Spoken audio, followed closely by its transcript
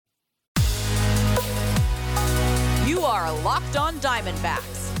are Locked On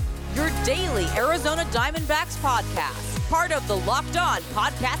Diamondbacks, your daily Arizona Diamondbacks podcast, part of the Locked On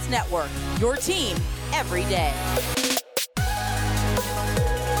Podcast Network, your team every day.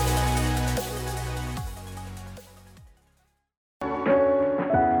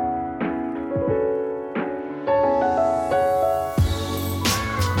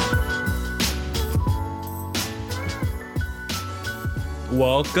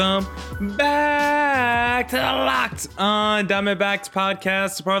 Welcome back to the Locked On Diamondbacks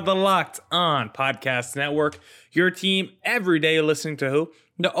podcast, part of the Locked On Podcast Network. Your team every day listening to who?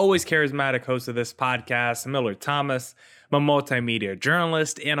 The always charismatic host of this podcast, Miller Thomas. I'm a multimedia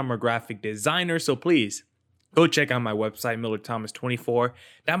journalist and I'm a graphic designer, so please go check out my website,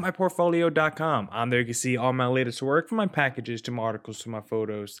 millerthomas24.myportfolio.com. On there you can see all my latest work, from my packages to my articles to my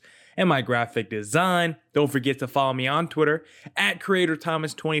photos and my graphic design. Don't forget to follow me on Twitter at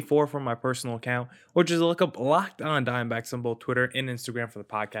CreatorThomas24 for my personal account, or just look up Locked On Diamondbacks on both Twitter and Instagram for the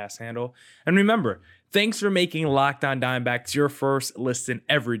podcast handle. And remember, thanks for making Locked On Diamondbacks your first listen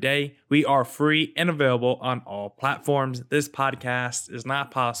every day. We are free and available on all platforms. This podcast is not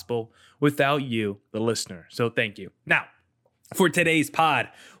possible without you, the listener. So thank you. Now, for today's pod,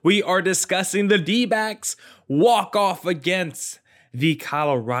 we are discussing the D-backs walk-off against the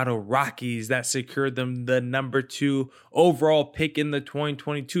Colorado Rockies that secured them the number 2 overall pick in the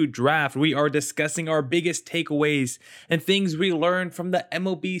 2022 draft. We are discussing our biggest takeaways and things we learned from the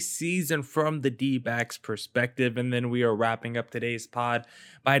MLB season from the D-backs perspective. And then we are wrapping up today's pod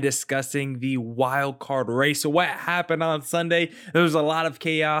by discussing the wild card race. So what happened on Sunday? There was a lot of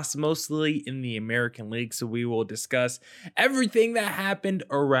chaos, mostly in the American League. So we will discuss everything that happened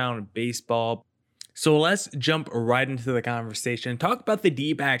around baseball. So let's jump right into the conversation. Talk about the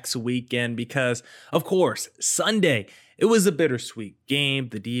D-backs weekend because, of course, Sunday, it was a bittersweet game.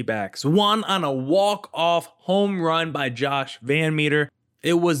 The D-backs won on a walk-off home run by Josh VanMeter.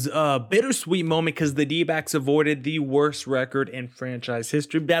 It was a bittersweet moment because the D-backs avoided the worst record in franchise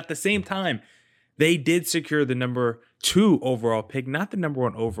history. But at the same time, they did secure the number 2 overall pick, not the number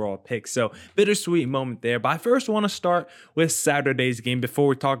 1 overall pick. So bittersweet moment there. But I first want to start with Saturday's game before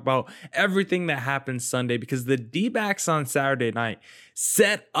we talk about everything that happened Sunday, because the D-backs on Saturday night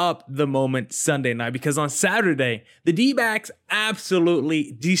set up the moment Sunday night, because on Saturday, the D-backs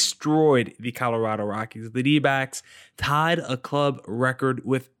absolutely destroyed the Colorado Rockies. The D-backs tied a club record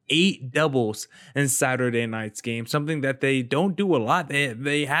with 8 doubles in Saturday night's game, something that they don't do a lot.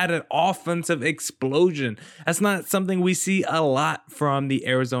 They had an offensive explosion. That's not something we see a lot from the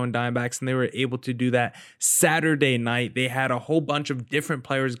Arizona Diamondbacks, and they were able to do that Saturday night. They had a whole bunch of different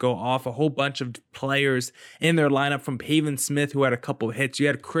players go off, a whole bunch of players in their lineup, from Pavin Smith, who had a couple of hits. You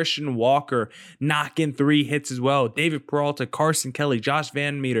had Christian Walker knocking 3 hits as well. David Peralta, Carson Kelly, Josh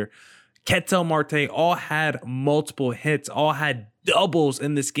VanMeter, Ketel Marte all had multiple hits, all had doubles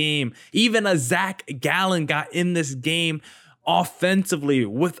in this game. Even a Zach Gallen got in this game offensively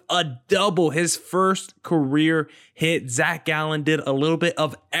with a double, his first career hit. Zach Gallen did a little bit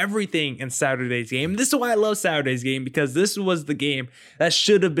of everything in Saturday's game. This is why I love Saturday's game, because this was the game that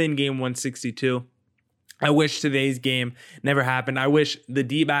should have been game 162. I wish today's game never happened. I wish the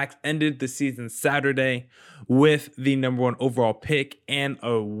D-backs ended the season Saturday with the number 1 overall pick and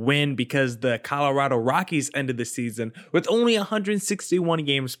a win, because the Colorado Rockies ended the season with only 161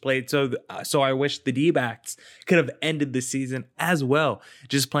 games played. So I wish the D-backs could have ended the season as well,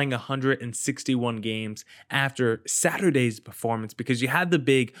 just playing 161 games after Saturday's performance, because you had the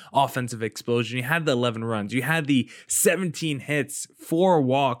big offensive explosion. You had the 11 runs. You had the 17 hits, 4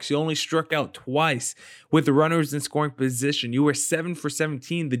 walks. You only struck out twice with the runners in scoring position. You were 7 for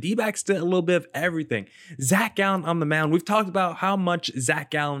 17. The D-backs did a little bit of everything. Zach Gallen on the mound. We've talked about how much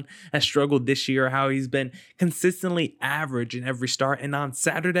Zach Gallen has struggled this year, how he's been consistently average in every start. And on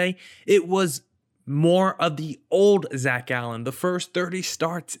Saturday, it was more of the old Zach Gallen, the first 30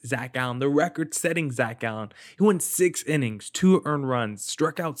 starts Zach Gallen, the record-setting Zach Gallen. He went 6 innings, 2 earned runs,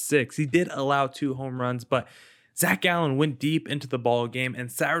 struck out 6. He did allow 2 home runs, but Zach Gallen went deep into the ball game, and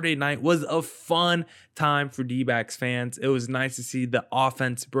Saturday night was a fun time for D-backs fans. It was nice to see the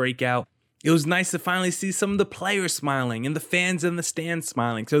offense break out. It was nice to finally see some of the players smiling and the fans in the stands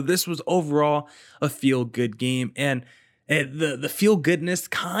smiling. So this was overall a feel-good game, and the feel-goodness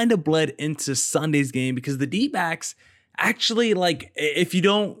kind of bled into Sunday's game, because the D-backs actually, like, if you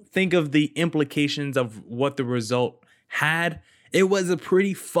don't think of the implications of what the result had, it was a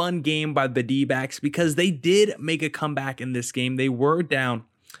pretty fun game by the D-backs, because they did make a comeback in this game. They were down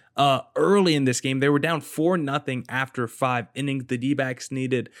early in this game. They were down 4-0 after 5 innings. The D-backs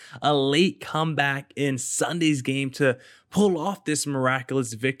needed a late comeback in Sunday's game to pull off this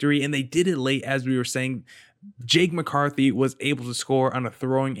miraculous victory, and they did it late, as we were saying. Jake McCarthy was able to score on a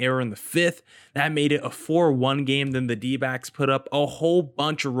throwing error in the 5th. That made it a 4-1 game. Then the D-backs put up a whole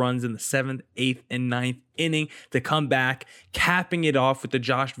bunch of runs in the 7th, 8th, and 9th inning to come back, capping it off with the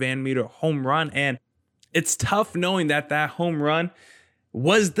Josh VanMeter home run. And it's tough knowing that home run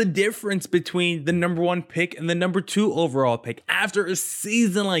was the difference between the number 1 pick and the number 2 overall pick. After a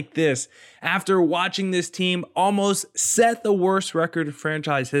season like this, after watching this team almost set the worst record in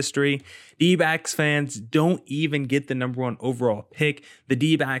franchise history, D-backs fans don't even get the number 1 overall pick. The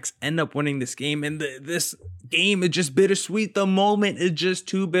D-backs end up winning this game, and this game is just bittersweet. The moment is just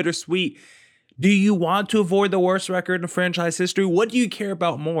too bittersweet. Do you want to avoid the worst record in franchise history? What do you care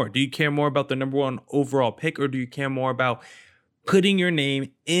about more? Do you care more about the number 1 overall pick, or do you care more about putting your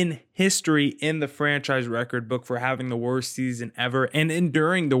name in history in the franchise record book for having the worst season ever and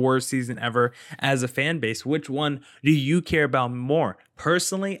enduring the worst season ever as a fan base? Which one do you care about more?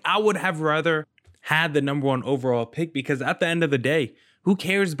 Personally, I would have rather had the number 1 overall pick, because at the end of the day, who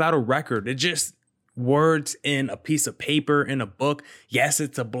cares about a record? It's just words in a piece of paper in a book. Yes,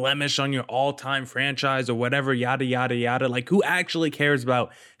 it's a blemish on your all-time franchise or whatever, yada, yada, yada. Like, who actually cares about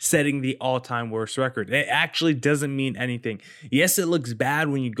setting the all-time worst record? It actually doesn't mean anything. Yes, it looks bad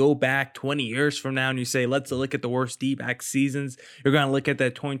when you go back 20 years from now and you say, let's look at the worst D-back seasons. You're going to look at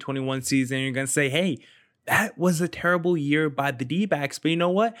that 2021 season and you're going to say, hey, that was a terrible year by the D-backs, but you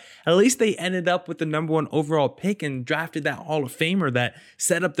know what? At least they ended up with the number 1 overall pick and drafted that Hall of Famer that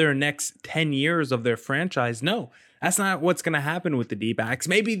set up their next 10 years of their franchise. No, that's not what's going to happen with the D-backs.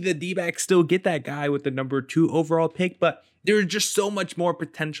 Maybe the D-backs still get that guy with the number 2 overall pick, but there's just so much more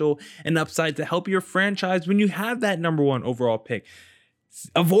potential and upside to help your franchise when you have that number 1 overall pick.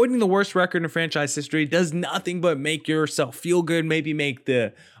 Avoiding the worst record in franchise history does nothing but make yourself feel good, maybe make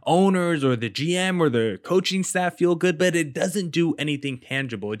the owners or the GM or the coaching staff feel good, but it doesn't do anything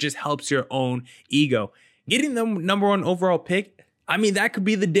tangible. It just helps your own ego. Getting the number 1 overall pick, I mean, that could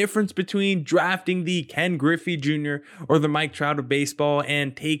be the difference between drafting the Ken Griffey Jr. or the Mike Trout of baseball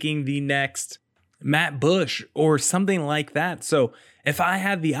and taking the next Matt Bush or something like that. So if I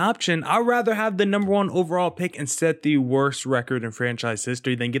had the option, I'd rather have the number 1 overall pick and set the worst record in franchise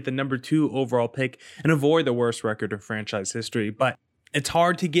history than get the number 2 overall pick and avoid the worst record in franchise history. But it's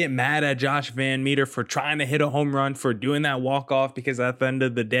hard to get mad at Josh VanMeter for trying to hit a home run, for doing that walk-off, because at the end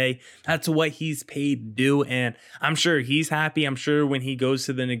of the day, that's what he's paid to do. And I'm sure he's happy. I'm sure when he goes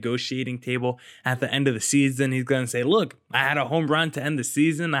to the negotiating table at the end of the season, he's going to say, look, I had a home run to end the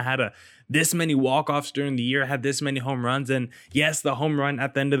season. I had this many walk-offs during the year, had this many home runs. And yes, the home run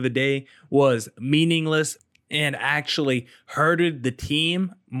at the end of the day was meaningless and actually hurted the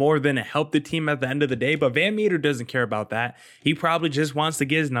team more than it helped the team at the end of the day. But VanMeter doesn't care about that. He probably just wants to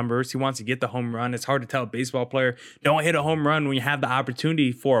get his numbers. He wants to get the home run. It's hard to tell a baseball player, don't hit a home run when you have the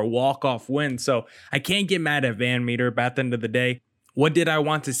opportunity for a walk-off win. So I can't get mad at VanMeter, but at the end of the day, what did I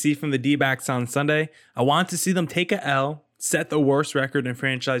want to see from the D-backs on Sunday? I want to see them take a L, set the worst record in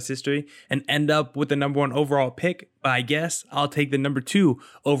franchise history, and end up with the number 1 overall pick. But I guess I'll take the number 2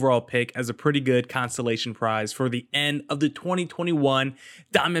 overall pick as a pretty good consolation prize for the end of the 2021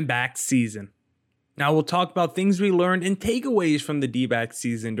 Diamondbacks season. Now we'll talk about things we learned and takeaways from the D-backs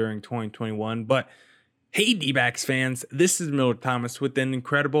season during 2021. But hey, D-backs fans, this is Miller Thomas with an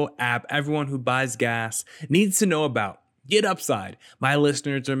incredible app everyone who buys gas needs to know about. Get Upside. My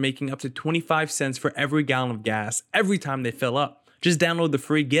listeners are making up to 25 cents for every gallon of gas every time they fill up. Just download the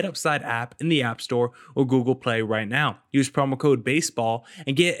free Get Upside app in the App Store or Google Play right now. Use promo code BASEBALL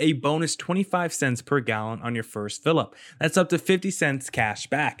and get a bonus 25 cents per gallon on your first fill up. That's up to 50 cents cash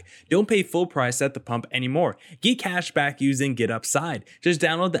back. Don't pay full price at the pump anymore. Get cash back using Get Upside. Just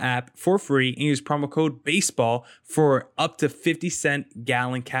download the app for free and use promo code BASEBALL for up to 50-cent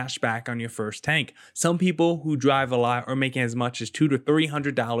gallon cash back on your first tank. Some people who drive a lot are making as much as $200 to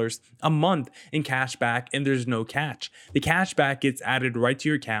 $300 a month in cash back, and there's no catch. The cash back gets added right to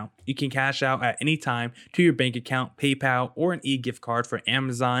your account. You can cash out at any time to your bank account, PayPal, or an e-gift card for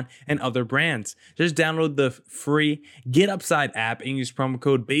Amazon and other brands. Just download the free Get Upside app and use promo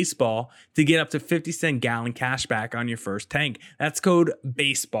code BASEBALL to get up to 50-cent gallon cash back on your first tank. That's code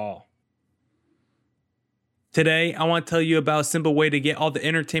BASEBALL. Today, I want to tell you about a simple way to get all the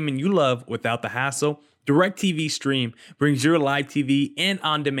entertainment you love without the hassle. DirecTV Stream brings your live TV and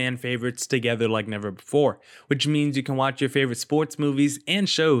on-demand favorites together like never before, which means you can watch your favorite sports, movies, and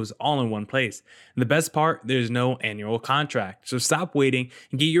shows all in one place. And the best part, there's no annual contract. So stop waiting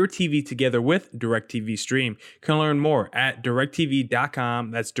and get your TV together with DirecTV Stream. You can learn more at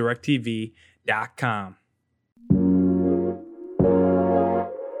directtv.com. That's directtv.com.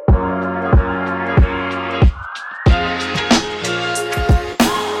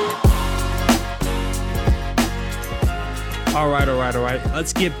 All right.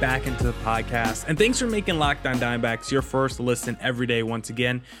 Let's get back into the podcast. And thanks for making Locked On Diamondbacks your first listen every day. Once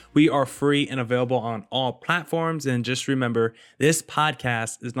again, we are free and available on all platforms. And just remember, this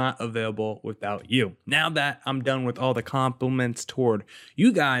podcast is not available without you. Now that I'm done with all the compliments toward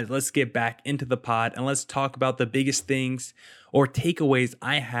you guys, let's get back into the pod and let's talk about the biggest things or takeaways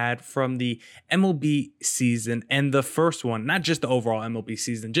I had from the MLB season. And the first one, not just the overall MLB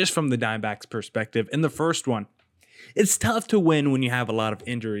season, just from the Diamondbacks perspective. And the first one, it's tough to win when you have a lot of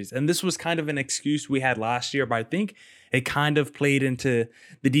injuries. And this was kind of an excuse we had last year, but I think it kind of played into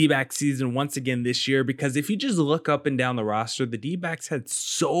the D-backs season once again this year, because if you just look up and down the roster, the D-backs had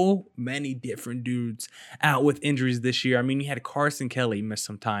so many different dudes out with injuries this year. I mean, you had Carson Kelly miss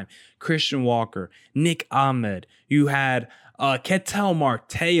some time, Christian Walker, Nick Ahmed, you had Ketel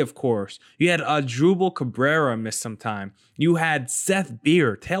Marte, of course. You had Drupal Cabrera miss some time. You had Seth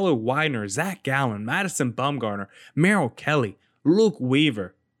Beer, Taylor Widener, Zach Gallen, Madison Bumgarner, Merrill Kelly, Luke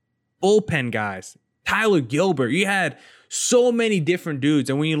Weaver, bullpen guys, Tyler Gilbert. You had so many different dudes.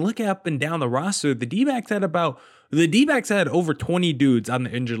 And when you look up and down the roster, the D-backs had over 20 dudes on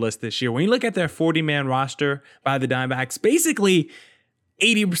the injured list this year. When you look at their 40-man roster by the Diamondbacks, basically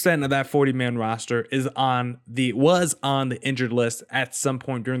 80% of that 40-man roster was on the injured list at some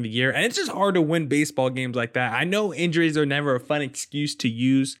point during the year. And it's just hard to win baseball games like that. I know injuries are never a fun excuse to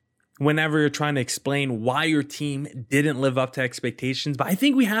use whenever you're trying to explain why your team didn't live up to expectations, but I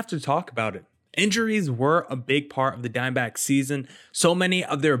think we have to talk about it. Injuries were a big part of the Diamondbacks season. So many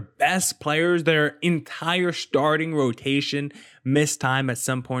of their best players, their entire starting rotation, missed time at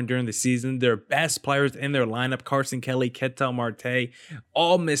some point during the season. Their best players in their lineup, Carson Kelly, Ketel Marte,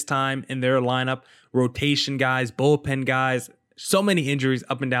 all missed time in their lineup. Rotation guys, bullpen guys, so many injuries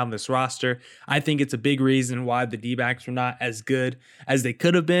up and down this roster. I think it's a big reason why the D-backs were not as good as they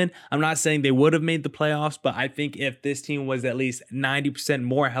could have been. I'm not saying they would have made the playoffs, but I think if this team was at least 90%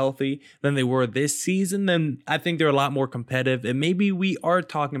 more healthy than they were this season, then I think they're a lot more competitive. And maybe we are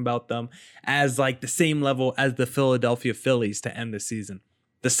talking about them as like the same level as the Philadelphia Phillies to end the season.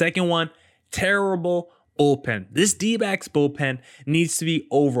 The second one, terrible bullpen. This D-backs bullpen needs to be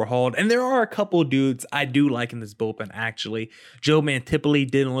overhauled. And there are a couple dudes I do like in this bullpen, actually. Joe Mantiply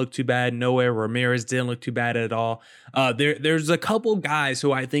didn't look too bad. Noah Ramirez didn't look too bad at all. There's a couple guys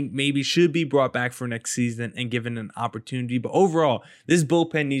who I think maybe should be brought back for next season and given an opportunity. But overall, this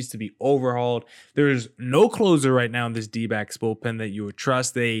bullpen needs to be overhauled. There's no closer right now in this D-backs bullpen that you would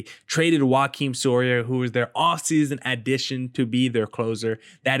trust. They traded Joakim Soria, who was their offseason addition to be their closer.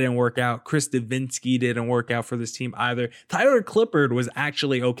 That didn't work out. Chris Devinsky didn't work out for this team either. Tyler Clippard was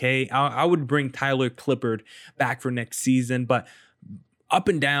actually okay. I would bring Tyler Clippard back for next season, but up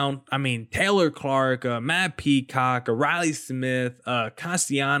and down, I mean, Taylor Clark, Matt Peacock, Riley Smith,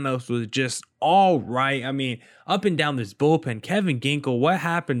 Castellanos was just all right. I mean, up and down this bullpen, Kevin Ginkel, what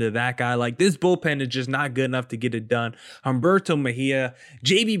happened to that guy? Like, this bullpen is just not good enough to get it done. Humberto Mejia,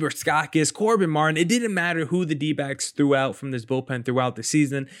 JB Berskakis, Corbin Martin, it didn't matter who the D-backs threw out from this bullpen throughout the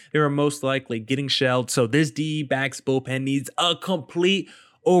season. They were most likely getting shelled. So this D-backs bullpen needs a complete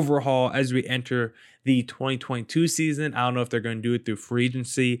overhaul as we enter the 2022 season. I don't know if they're going to do it through free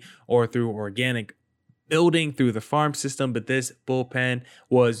agency or through organic building through the farm system, but this bullpen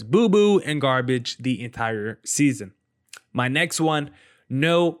was boo-boo and garbage the entire season. My next one,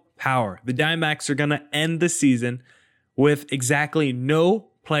 no power. The Diamondbacks are going to end the season with exactly no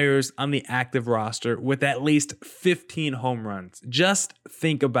players on the active roster with at least 15 home runs. Just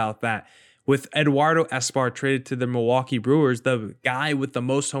think about that. With Eduardo Escobar traded to the Milwaukee Brewers, the guy with the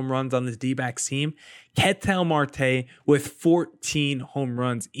most home runs on this D-backs team, Ketel Marte with 14 home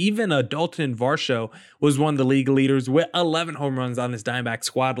runs. Even Dalton Varsho was one of the league leaders with 11 home runs on this Diamondback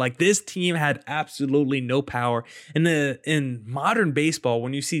squad. Like, this team had absolutely no power. In modern baseball,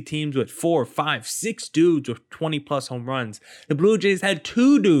 when you see teams with 4, 5, 6 dudes with 20 plus home runs, the Blue Jays had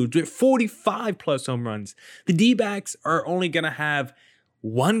 2 dudes with 45 plus home runs. The D-backs are only going to have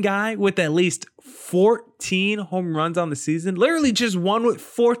one guy with at least 14 home runs on the season. Literally just one with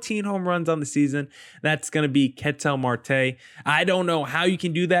 14 home runs on the season. That's going to be Ketel Marte. I don't know how you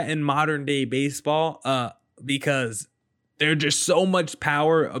can do that in modern day baseball because there's just so much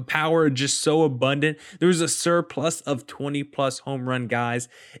power just so abundant. There's a surplus of 20 plus home run guys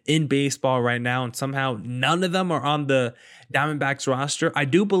in baseball right now, and somehow none of them are on the Diamondbacks roster. I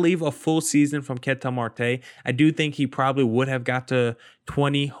do believe a full season from Ketel Marte. I do think he probably would have got to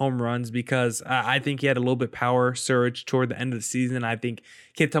 20 home runs because I think he had a little bit power surge toward the end of the season. I think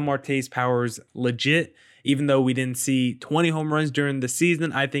Ketel Marte's power is legit. Even though we didn't see 20 home runs during the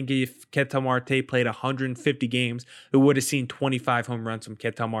season, I think if Ketel Marte played 150 games, we would have seen 25 home runs from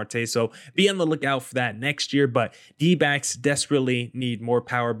Ketel Marte. So be on the lookout for that next year. But D-backs desperately need more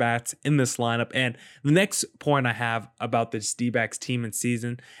power bats in this lineup. And the next point I have about this D-backs team and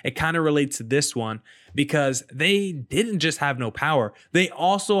season, it kind of relates to this one because they didn't just have no power. They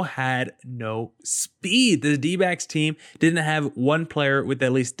also had no speed. The D-backs team didn't have one player with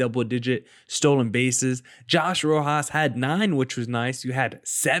at least double-digit stolen bases. Josh Rojas had 9, which was nice. You had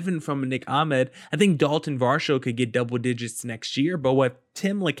 7 from Nick Ahmed. I think Dalton Varsho could get double digits next year, but with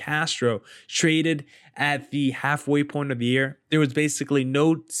Tim LeCastro traded at the halfway point of the year, there was basically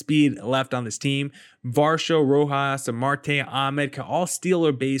no speed left on this team. Varsho, Rojas, and Marte, Ahmed can all steal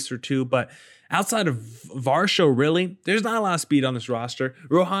a base or two, but outside of Varsho, really, there's not a lot of speed on this roster.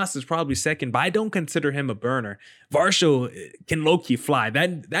 Rojas is probably second, but I don't consider him a burner. Varsho can low-key fly.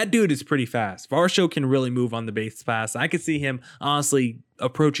 That dude is pretty fast. Varsho can really move on the base pass. I could see him, honestly,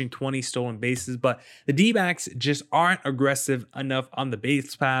 approaching 20 stolen bases, but the D-backs just aren't aggressive enough on the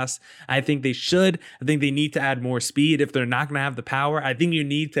base pass. I think they should. I think they need to add more speed. If they're not going to have the power, I think you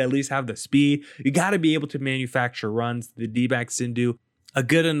need to at least have the speed. You got to be able to manufacture runs. The D-backs didn't do a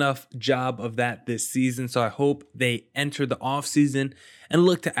good enough job of that this season. So I hope they enter the offseason and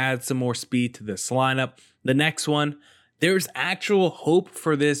look to add some more speed to this lineup. The next one, there's actual hope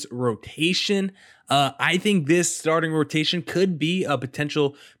for this rotation. I think this starting rotation could be a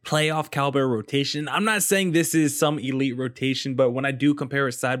potential playoff caliber rotation. I'm not saying this is some elite rotation, but when I do compare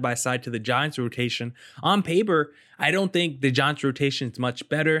it side by side to the Giants rotation, on paper, I don't think the Giants rotation is much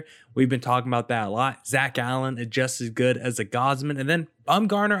better. We've been talking about that a lot. Zach Allen is just as good as a Gausman. And then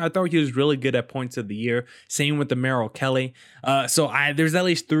Bumgarner, I thought he was really good at points of the year. Same with the Merrill Kelly. So there's at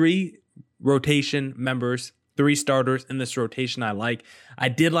least 3 rotation members, 3 starters in this rotation I like. I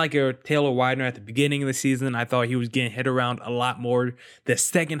did like Taylor Widener at the beginning of the season. I thought he was getting hit around a lot more the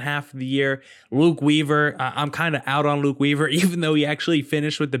second half of the year. Luke Weaver, I'm kind of out on Luke Weaver, even though he actually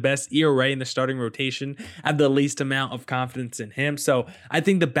finished with the best ERA in the starting rotation. I have the least amount of confidence in him. So I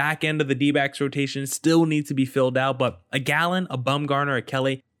think the back end of the D-backs rotation still needs to be filled out, but a Gallen, a Bumgarner, a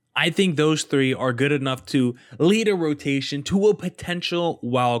Kelly, I think those 3 are good enough to lead a rotation to a potential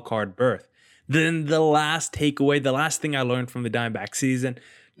wild card berth. Then the last takeaway, the last thing I learned from the Diamondback season,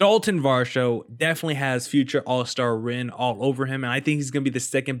 Dalton Varsho definitely has future all-star win all over him, and I think he's going to be the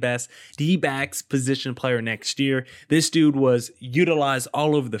second best D-backs position player next year. This dude was utilized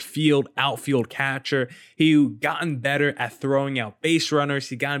all over the field, outfield catcher. He gotten better at throwing out base runners.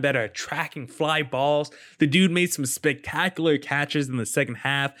 He gotten better at tracking fly balls. The dude made some spectacular catches in the second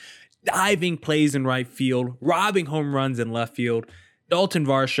half, diving plays in right field, robbing home runs in left field. Dalton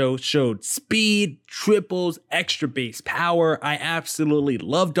Varsho showed speed, triples, extra base power. I absolutely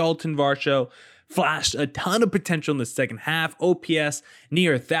love Dalton Varsho. Flashed a ton of potential in the second half. OPS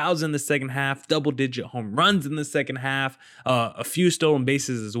near 1,000 in the second half. Double-digit home runs in the second half. A few stolen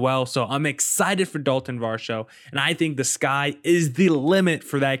bases as well. So I'm excited for Dalton Varsho. And I think the sky is the limit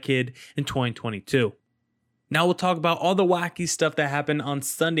for that kid in 2022. Now we'll talk about all the wacky stuff that happened on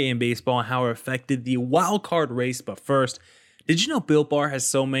Sunday in baseball and how it affected the wild card race. But first, did you know Built Bar has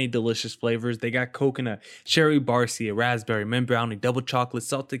so many delicious flavors? They got coconut, cherry barcia, raspberry, mint brownie, double chocolate,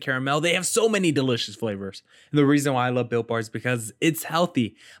 salted caramel. They have so many delicious flavors. And the reason why I love Built Bar is because it's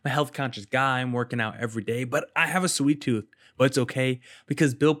healthy. I'm a health conscious guy. I'm working out every day, but I have a sweet tooth. But it's okay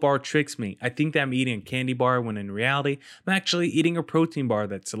because Built Bar tricks me. I think that I'm eating a candy bar when in reality, I'm actually eating a protein bar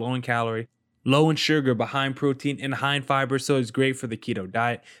that's low in calorie, low in sugar, but high in protein and high in fiber, so it's great for the keto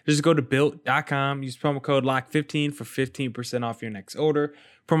diet. Just go to Built.com, use promo code LOCK15 for 15% off your next order.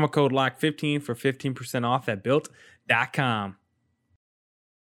 Promo code LOCK15 for 15% off at Built.com.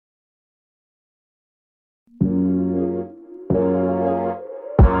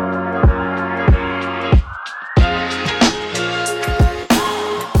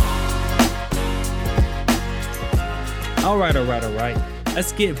 All right.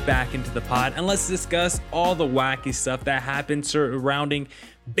 Let's get back into the pod and let's discuss all the wacky stuff that happened surrounding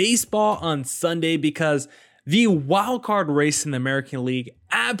baseball on Sunday, because the wild card race in the American League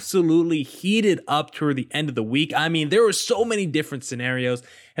absolutely heated up toward the end of the week. I mean, there were so many different scenarios.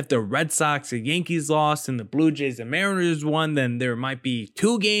 If the Red Sox and Yankees lost and the Blue Jays and Mariners won, then there might be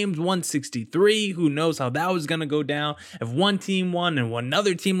 2 games, 163. Who knows how that was going to go down? If one team won and one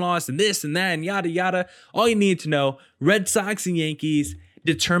other team lost and this and that and yada, yada. All you need to know, Red Sox and Yankees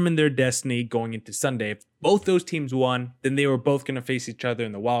determined their destiny going into Sunday. If both those teams won, then they were both going to face each other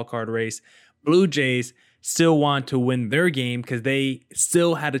in the wild card race. Blue Jays still want to win their game because they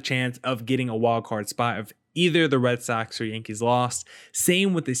still had a chance of getting a wild card spot if either the Red Sox or Yankees lost.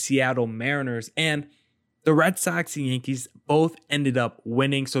 Same with the Seattle Mariners, and the Red Sox and Yankees both ended up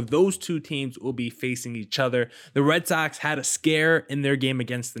winning, so those two teams will be facing each other. The Red Sox had a scare in their game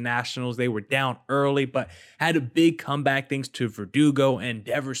against the Nationals. They were down early, but had a big comeback thanks to Verdugo and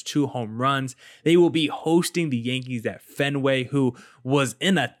Devers' 2 home runs. They will be hosting the Yankees at Fenway, who was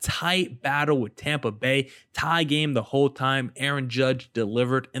in a tight battle with Tampa Bay. Tie game the whole time. Aaron Judge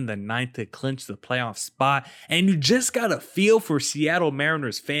delivered in the 9th to clinch the playoff spot. And you just got a feel for Seattle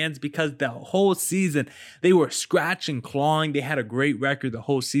Mariners fans because the whole season they were scratching, clawing. They had a great record the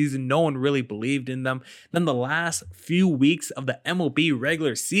whole season. No one really believed in them. Then the last few weeks of the MLB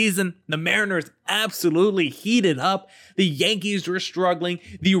regular season, the Mariners absolutely heated up. The Yankees were struggling.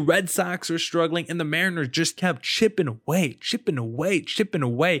 The Red Sox were struggling. And the Mariners just kept chipping away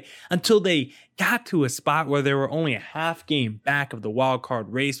until they got to a spot where they were only a half game back of the wild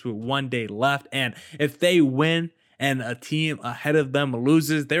card race with 1 day left. And if they win and a team ahead of them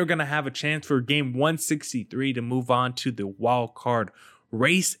loses, they're going to have a chance for game 163 to move on to the wild card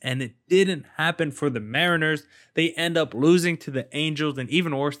race. And it didn't happen for the Mariners. They end up losing to the Angels, and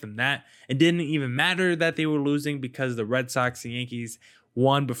even worse than that, it didn't even matter that they were losing because the Red Sox and Yankees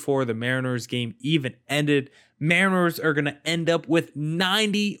won before the Mariners game even ended. Mariners are going to end up with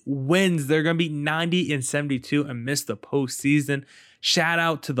 90 wins. They're going to be 90-72 and miss the postseason. Shout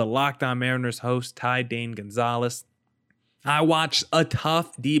out to the Locked On Mariners host, Ty Dane Gonzalez. I watched a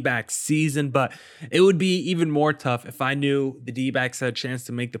tough D-backs season, but it would be even more tough if I knew the D-backs had a chance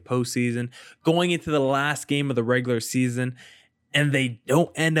to make the postseason going into the last game of the regular season, and they don't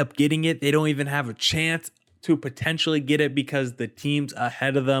end up getting it. They don't even have a chance to potentially get it because the teams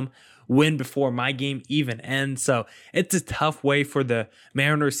ahead of them win before my game even ends. So it's a tough way for the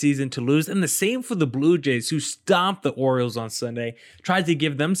Mariners season to lose. And the same for the Blue Jays, who stomped the Orioles on Sunday, tried to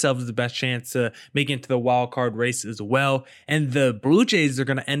give themselves the best chance to make it into the wild card race as well. And the Blue Jays are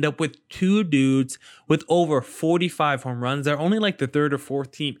going to end up with 2 dudes with over 45 home runs. They're only like the 3rd or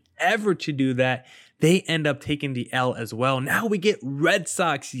 4th team ever to do that. They end up taking the L as well. Now we get Red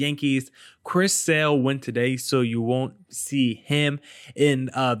Sox, Yankees. Chris Sale went today, so you won't see him in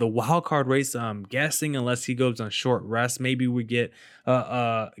the wild card race. I'm guessing unless he goes on short rest, maybe we get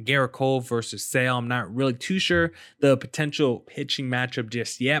Garrett Cole versus Sale. I'm not really too sure the potential pitching matchup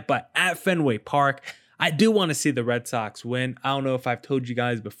just yet, but at Fenway Park, I do want to see the Red Sox win. I don't know if I've told you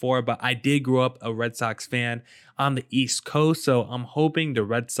guys before, but I did grow up a Red Sox fan on the East Coast, so I'm hoping the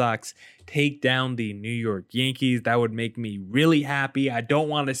Red Sox take down the New York Yankees. That would make me really happy. I don't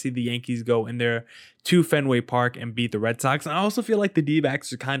want to see the Yankees go in there to Fenway Park and beat the Red Sox. And I also feel like the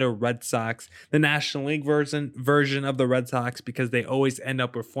D-backs are kind of Red Sox, the National League version of the Red Sox, because they always end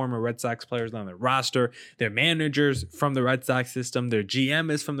up with former Red Sox players on their roster. Their managers from the Red Sox system. Their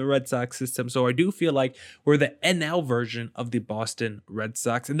GM is from the Red Sox system. So I do feel like we're the NL version of the Boston Red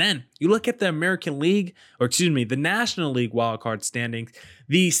Sox. And then you look at the American League, the National League wildcard standings.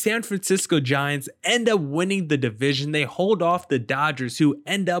 The San Francisco Giants end up winning the division. They hold off the Dodgers, who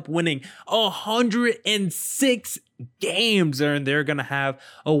end up winning 106 games, and they're going to have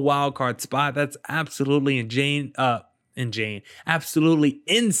a wild card spot. That's absolutely absolutely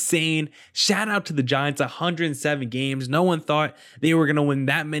insane. Shout out to the Giants, 107 games. No one thought they were going to win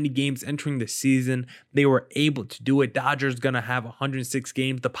that many games entering the season. They were able to do it. Dodgers going to have 106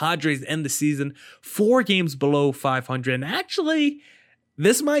 games. The Padres end the season 4 games below 500. And actually,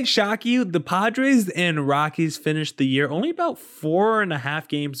 this might shock you. The Padres and Rockies finished the year only about 4.5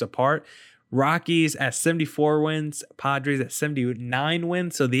 games apart. Rockies at 74 wins, Padres at 79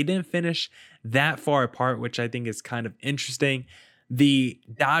 wins. So they didn't finish that far apart, which I think is kind of interesting. The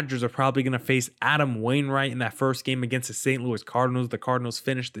Dodgers are probably going to face Adam Wainwright in that first game against the St. Louis Cardinals. The Cardinals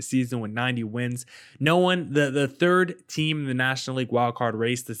finished the season with 90 wins. The third team in the National League wildcard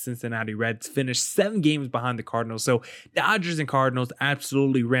race, the Cincinnati Reds, finished 7 games behind the Cardinals. So Dodgers and Cardinals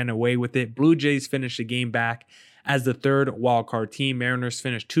absolutely ran away with it. Blue Jays finished a game back as the 3rd wildcard team. Mariners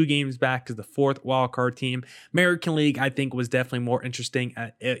finished 2 games back as the 4th wildcard team. American League, I think, was definitely more interesting,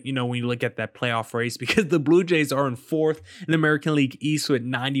 when you look at that playoff race, because the Blue Jays are in 4th in the American League East with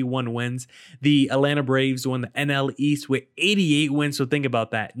 91 wins. The Atlanta Braves won the NL East with 88 wins. So think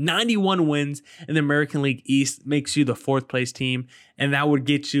about that. 91 wins in the American League East makes you the 4th place team, and that would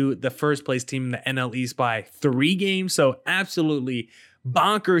get you the 1st place team in the NL East by 3 games. So absolutely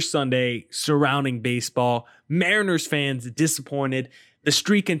bonkers Sunday surrounding baseball. Mariners fans disappointed. The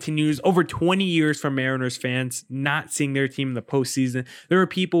streak continues. Over 20 years for Mariners fans not seeing their team in the postseason. There are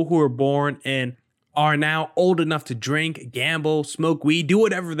people who were born in are now old enough to drink, gamble, smoke weed, do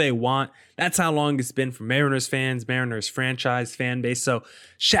whatever they want. That's how long it's been for Mariners fans, Mariners franchise fan base. So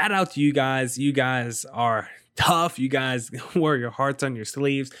shout out to you guys. You guys are tough. You guys wear your hearts on your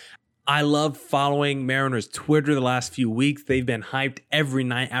sleeves. I love following Mariners Twitter the last few weeks. They've been hyped every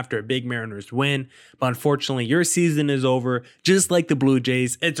night after a big Mariners win. But unfortunately, your season is over, just like the Blue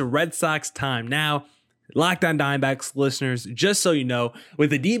Jays. It's Red Sox time now. Locked On Diamondbacks listeners, just so you know, with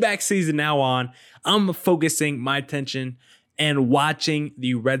the D-backs season now on, I'm focusing my attention and watching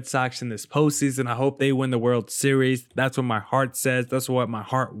the Red Sox in this postseason. I hope they win the World Series. That's what my heart says. That's what my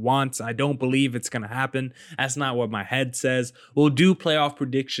heart wants. I don't believe it's going to happen. That's not what my head says. We'll do playoff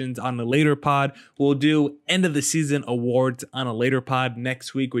predictions on the later pod. We'll do end of the season awards on a later pod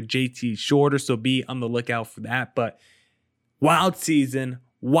next week with JT Shorter, so be on the lookout for that. But wild season,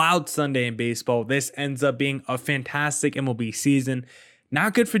 wild Sunday in baseball. This ends up being a fantastic MLB season.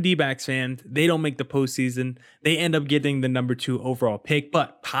 Not good for D-backs fans. They don't make the postseason. They end up getting the number 2 overall pick,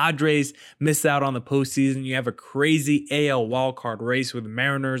 but Padres miss out on the postseason. You have a crazy AL wildcard race with the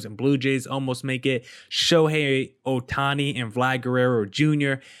Mariners and Blue Jays almost make it. Shohei Ohtani and Vlad Guerrero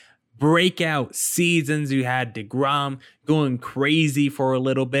Jr. breakout seasons. You had DeGrom going crazy for a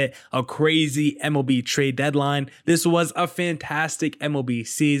little bit, a crazy MLB trade deadline. This was a fantastic MLB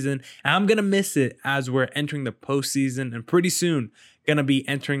season, and I'm going to miss it as we're entering the postseason, and pretty soon going to be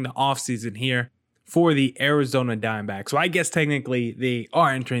entering the offseason here for the Arizona Diamondbacks. So I guess technically they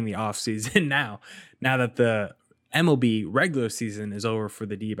are entering the offseason now that the MLB regular season is over for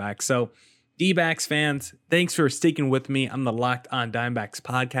the D-backs. So D-backs fans, thanks for sticking with me on the Locked On Diamondbacks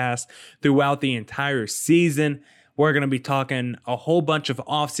podcast throughout the entire season. We're going to be talking a whole bunch of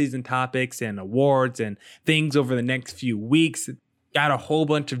offseason topics and awards and things over the next few weeks. Got a whole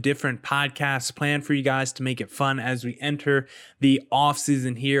bunch of different podcasts planned for you guys to make it fun as we enter the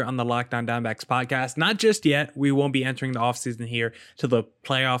offseason here on the Locked On Diamondbacks podcast. Not just yet. We won't be entering the offseason here till the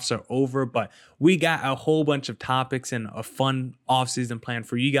playoffs are over, but we got a whole bunch of topics and a fun offseason plan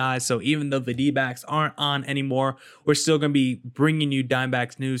for you guys. So even though the D-backs aren't on anymore, we're still going to be bringing you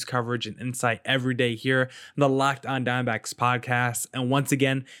Diamondbacks news coverage and insight every day here on the Locked On Diamondbacks podcast. And once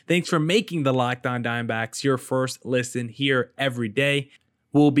again, thanks for making the Locked On Diamondbacks your first listen here every day.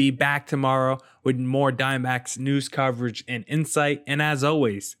 We'll be back tomorrow with more Diamondbacks news coverage and insight. And as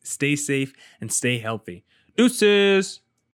always, stay safe and stay healthy. Deuces!